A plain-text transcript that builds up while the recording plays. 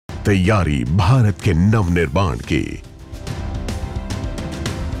तैयारी भारत के नवनिर्माण की।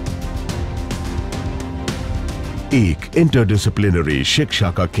 एक इंटरडिसिप्लिनरी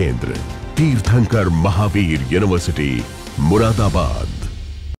शिक्षा का केंद्र, तीर्थंकर महावीर यूनिवर्सिटी, मुरादाबाद।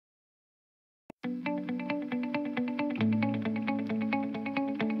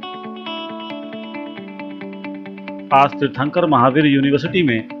 आज तीर्थंकर महावीर यूनिवर्सिटी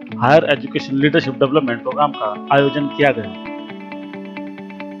में higher education leadership development programme का आयोजन किया गया।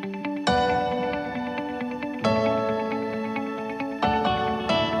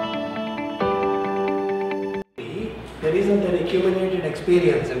 There isn't an accumulated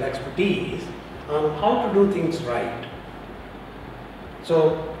experience and expertise on how to do things right. So,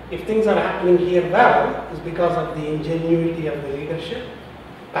 if things are happening here well, it's because of the ingenuity of the leadership.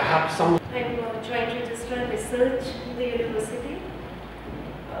 Perhaps some. I'm joint registrar research in the university.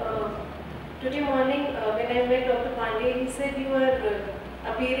 Today morning, when I met Dr. Pandey, he said you are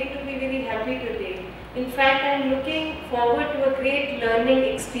appearing to be very happy today. In fact, I'm looking forward to a great learning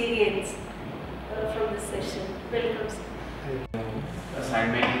experience from this session. Welcome, sir.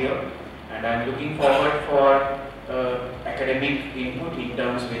 Assignment here, and I'm looking forward for academic input in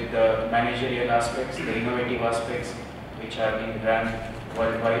terms with the managerial aspects, the innovative aspects which are being run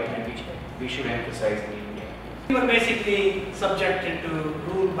worldwide and which we should emphasize in India. We were basically subjected to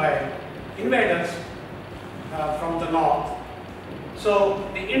rule by invaders from the north. So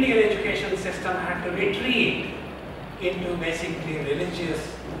the Indian education system had to retreat into basically religious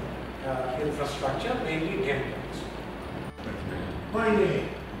infrastructure, mainly temples. Finally,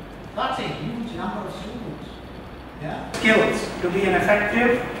 that's a huge number of students. Yeah. Skills to be an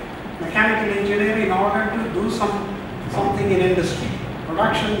effective mechanical engineer in order to do something in industry,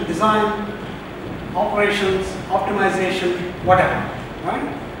 production, design, operations, optimization, whatever, right?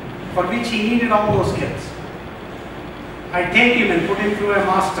 For which he needed all those skills. I take him and put him through a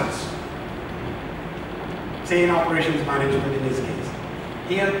master's, say in operations management in his case.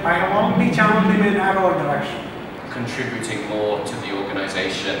 Here, I have already channeled him in a narrower direction. Contributing more to the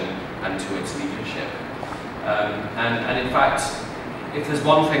organisation and to its leadership. And in fact, if there's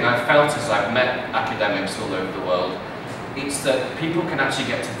one thing I've felt as I've met academics all over the world, it's that people can actually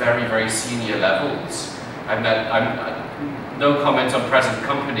get to very, very senior levels. No comment on present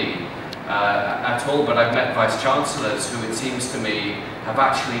company at all, but I've met vice chancellors who, it sees to me, have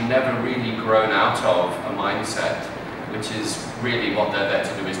actually never really grown out of a mindset, which is really what they're there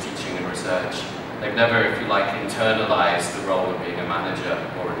to do, is teaching and research. They've never, if you like, internalized the role of being a manager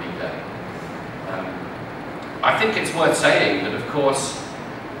or a leader. I think it's worth saying that, of course,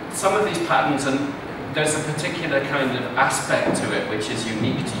 some of these patterns, and there's a particular kind of aspect to it which is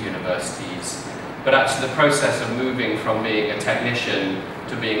unique to universities, but actually the process of moving from being a technician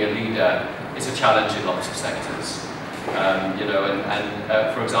to being a leader is a challenge in lots of sectors.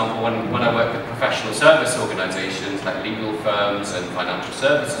 For example, when I work with professional service organizations like legal firms and financial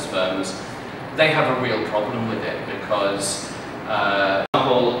services firms, they have a real problem with it because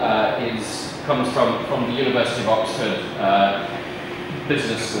comes from the University of Oxford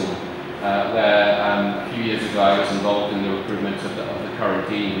Business School, where a few years ago I was involved in the recruitment of the current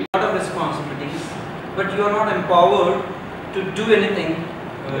dean. A lot of responsibilities, but you are not empowered to do anything.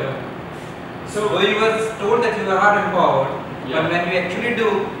 So you were told that you are not empowered, but when you actually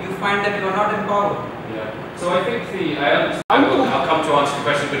do, you find that you are not empowered. So I think I'll come to answer the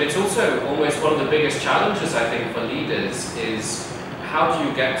question, but it's also almost one of the biggest challenges, I think, for leaders is how do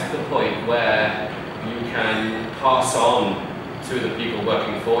you get to the point where you can pass on to the people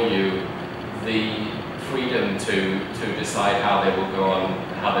working for you the freedom to decide how they will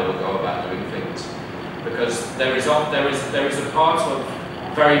go about doing things, because there is a part of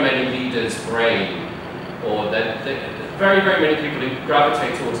very many leaders' brain, or that very many people who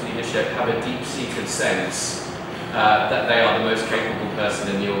gravitate towards leadership have a deep-seated sense that they are the most capable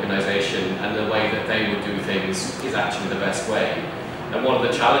person in the organisation, and the way that they would do things is actually the best way. And one of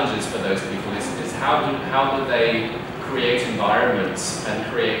the challenges for those people is how do they create environments and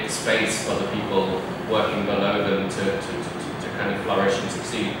create space for the people working below them to kind of flourish and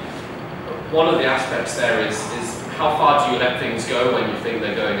succeed. One of the aspects there is how far do you let things go when you think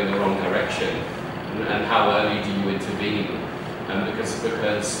they're going in the wrong direction, and how early do you intervene? Because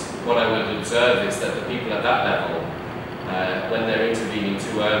what I would observe is that the people at that level, when they're intervening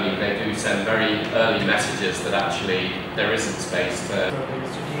too early, they do send very early messages that actually there isn't space to.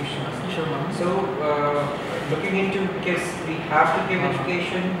 So, looking into, because we have to give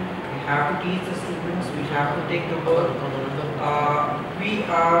education, we have to teach the students, we have to take the work. We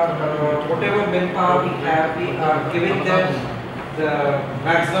are, whatever manpower we have, we are giving them the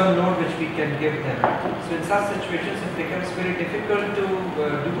maximum load which we can give them. So in such situations it becomes very difficult to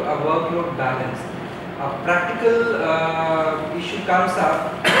do a workload balance. A practical issue comes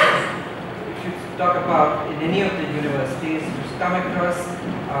up if you talk about in any of the universities. You come across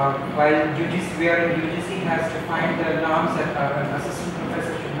while UGC, where UGC has defined the norms that an assistant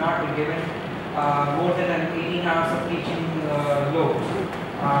professor should not be given more than an 18 hours of teaching load.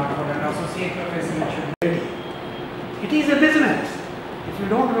 For an associate professor, it should be. It is a business. If you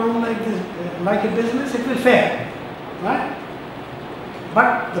don't run like a business, it will fail, right?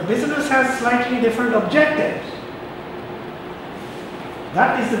 But the business has slightly different objectives.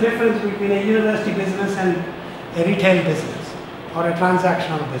 That is the difference between a university business and a retail business or a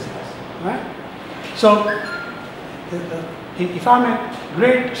transactional business, right? So, if I'm a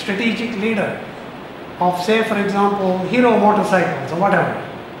great strategic leader of, say, for example, Hero motorcycles or whatever,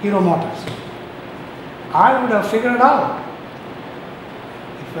 Hero Motors, I would have figured out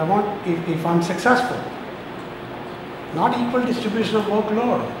if I'm successful, not equal distribution of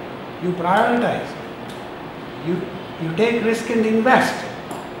workload. You prioritize. You take risk and invest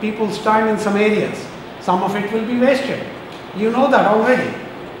people's time in some areas. Some of it will be wasted. You know that already,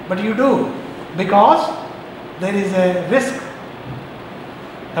 but you do because there is a risk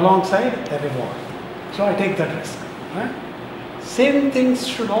alongside a reward. So I take that risk. Right? Same things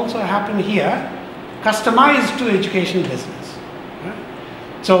should also happen here, customized to education business. Right?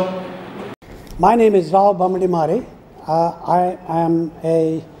 So, my name is Rao Bamadimari. I am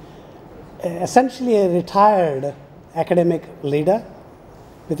essentially a retired academic leader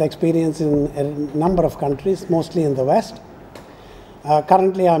with experience in a number of countries, mostly in the West.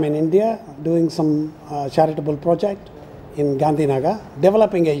 Currently, I'm in India doing some charitable project in Gandhinagar,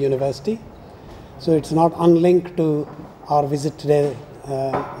 developing a university. So it's not unlinked to our visit today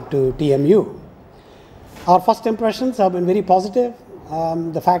to TMU. Our first impressions have been very positive.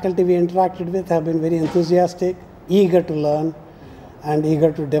 The faculty we interacted with have been very enthusiastic, eager to learn and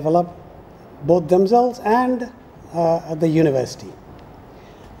eager to develop both themselves and the university.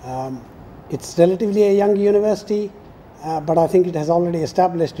 It's relatively a young university, but I think it has already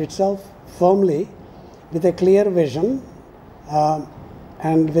established itself firmly with a clear vision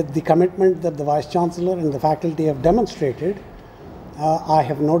and with the commitment that the Vice Chancellor and the faculty have demonstrated. I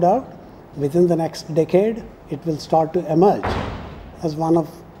have no doubt within the next decade it will start to emerge as one of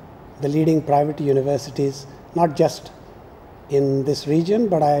the leading private universities, not just in this region,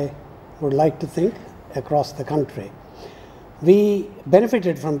 but I would like to think across the country. We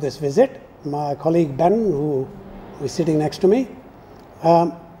benefited from this visit. My colleague Ben, who is sitting next to me,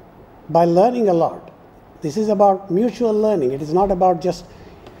 by learning a lot. This is about mutual learning. It is not about just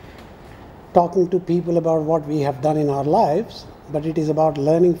talking to people about what we have done in our lives, but it is about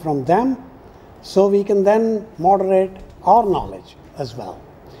learning from them so we can then moderate our knowledge as well.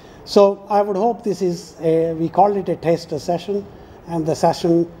 So I would hope this is we called it a taster session, and the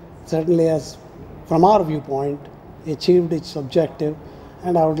session certainly has, from our viewpoint, achieved its objective,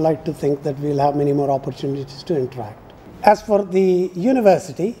 and I would like to think that we'll have many more opportunities to interact. As for the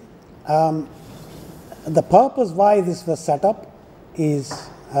university, the purpose why this was set up is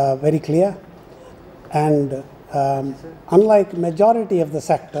very clear, and unlike majority of the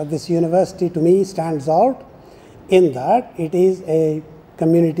sector, this university to me stands out in that it is a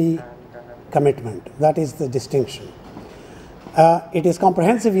community commitment. That is the distinction. It is a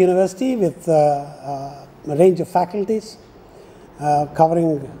comprehensive university with a range of faculties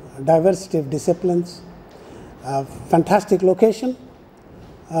covering diversity of disciplines, fantastic location,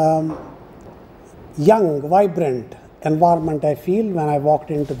 young, vibrant environment I feel when I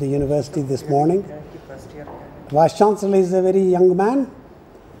walked into the university this morning. Vice Chancellor is a very young man,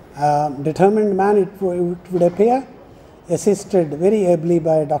 determined man it would appear, assisted very ably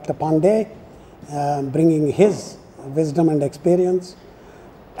by Dr. Pandey, bringing his wisdom and experience,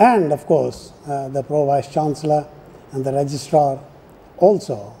 and of course the Pro Vice Chancellor and the Registrar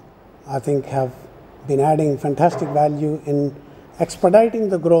also, I think, have been adding fantastic value in expediting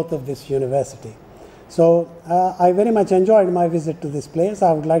the growth of this university. So I very much enjoyed my visit to this place.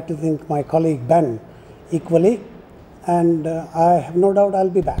 I would like to thank my colleague Ben equally, and I have no doubt I'll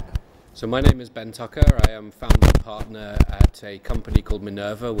be back. So my name is Ben Tucker. I am founder partner at a company called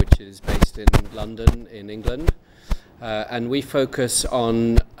Minerva, which is based in London in England. And we focus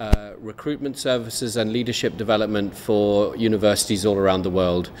on recruitment services and leadership development for universities all around the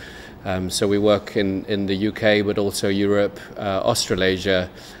world. So we work in the UK, but also Europe, Australasia,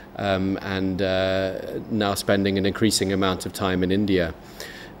 and now spending an increasing amount of time in India.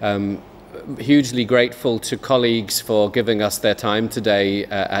 Hugely grateful to colleagues for giving us their time today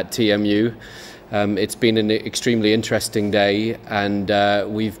at TMU. It's been an extremely interesting day, and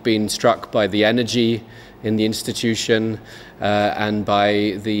we've been struck by the energy in the institution and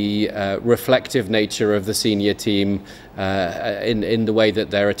by the reflective nature of the senior team in the way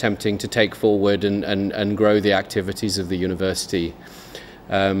that they're attempting to take forward and grow the activities of the university.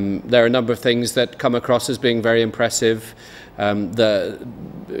 There are a number of things that come across as being very impressive.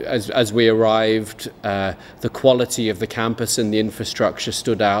 As we arrived, the quality of the campus and the infrastructure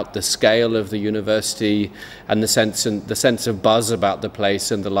stood out, the scale of the university and the sense of buzz about the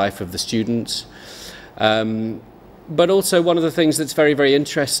place and the life of the students. But also one of the things that's very, very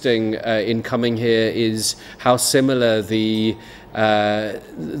interesting in coming here is how similar the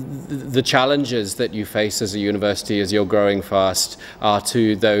challenges that you face as a university as you're growing fast are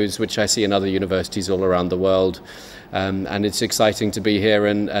to those which I see in other universities all around the world. And it's exciting to be here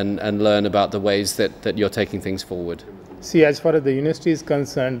and learn about the ways that you're taking things forward. See, as far as the university is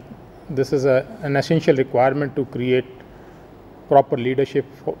concerned, this is an essential requirement to create proper leadership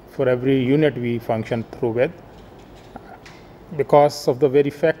for every unit we function through with. Because of the very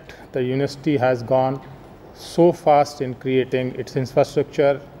fact the university has gone so fast in creating its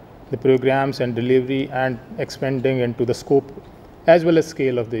infrastructure, the programs and delivery, and expanding into the scope as well as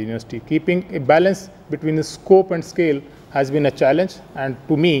scale of the university. Keeping a balance between the scope and scale has been a challenge, and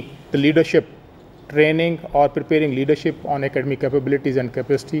to me, the leadership training or preparing leadership on academic capabilities and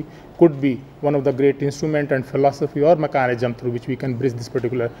capacity could be one of the great instrument and philosophy or mechanism through which we can bridge this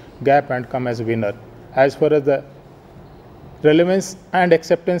particular gap and come as a winner. As far as the relevance and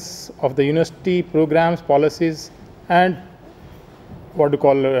acceptance of the university programs, policies, and what you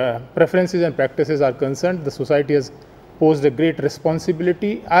call preferences and practices are concerned, the society has posed a great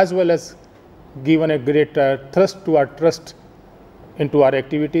responsibility as well as given a great trust into our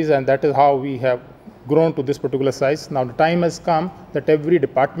activities, and that is how we have grown to this particular size. Now the time has come that every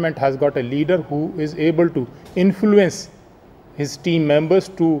department has got a leader who is able to influence his team members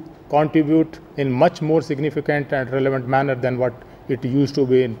to contribute in much more significant and relevant manner than what it used to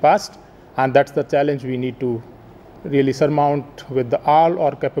be in past, and that's the challenge we need to really surmount with all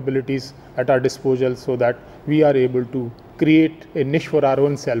our capabilities at our disposal so that we are able to create a niche for our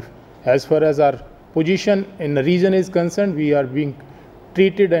own self. As far as our position in the region is concerned, we are being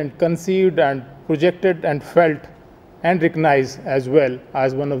treated and conceived and projected and felt and recognized as well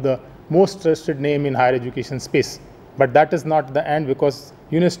as one of the most trusted name in higher education space. But that is not the end, because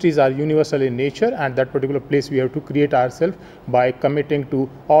universities are universal in nature, and that particular place we have to create ourselves by committing to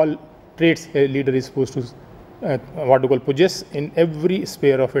all traits a leader is supposed to possess in every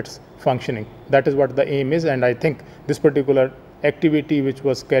sphere of its functioning. That is what the aim is, and I think this particular activity which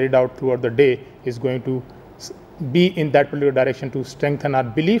was carried out throughout the day is going to be in that particular direction to strengthen our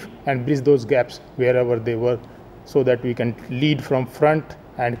belief and bridge those gaps wherever they were, so that we can lead from front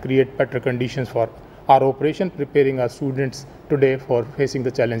and create better conditions for our operation, preparing our students today for facing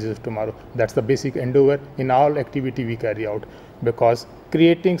the challenges of tomorrow. That's the basic endeavor in all activity we carry out, because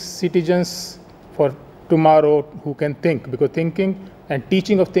creating citizens for tomorrow who can think, because thinking and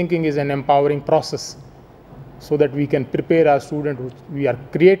teaching of thinking is an empowering process, so that we can prepare our students. We are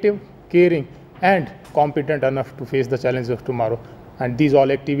creative, caring, and competent enough to face the challenges of tomorrow. And these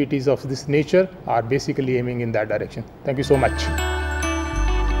all activities of this nature are basically aiming in that direction. Thank you so much.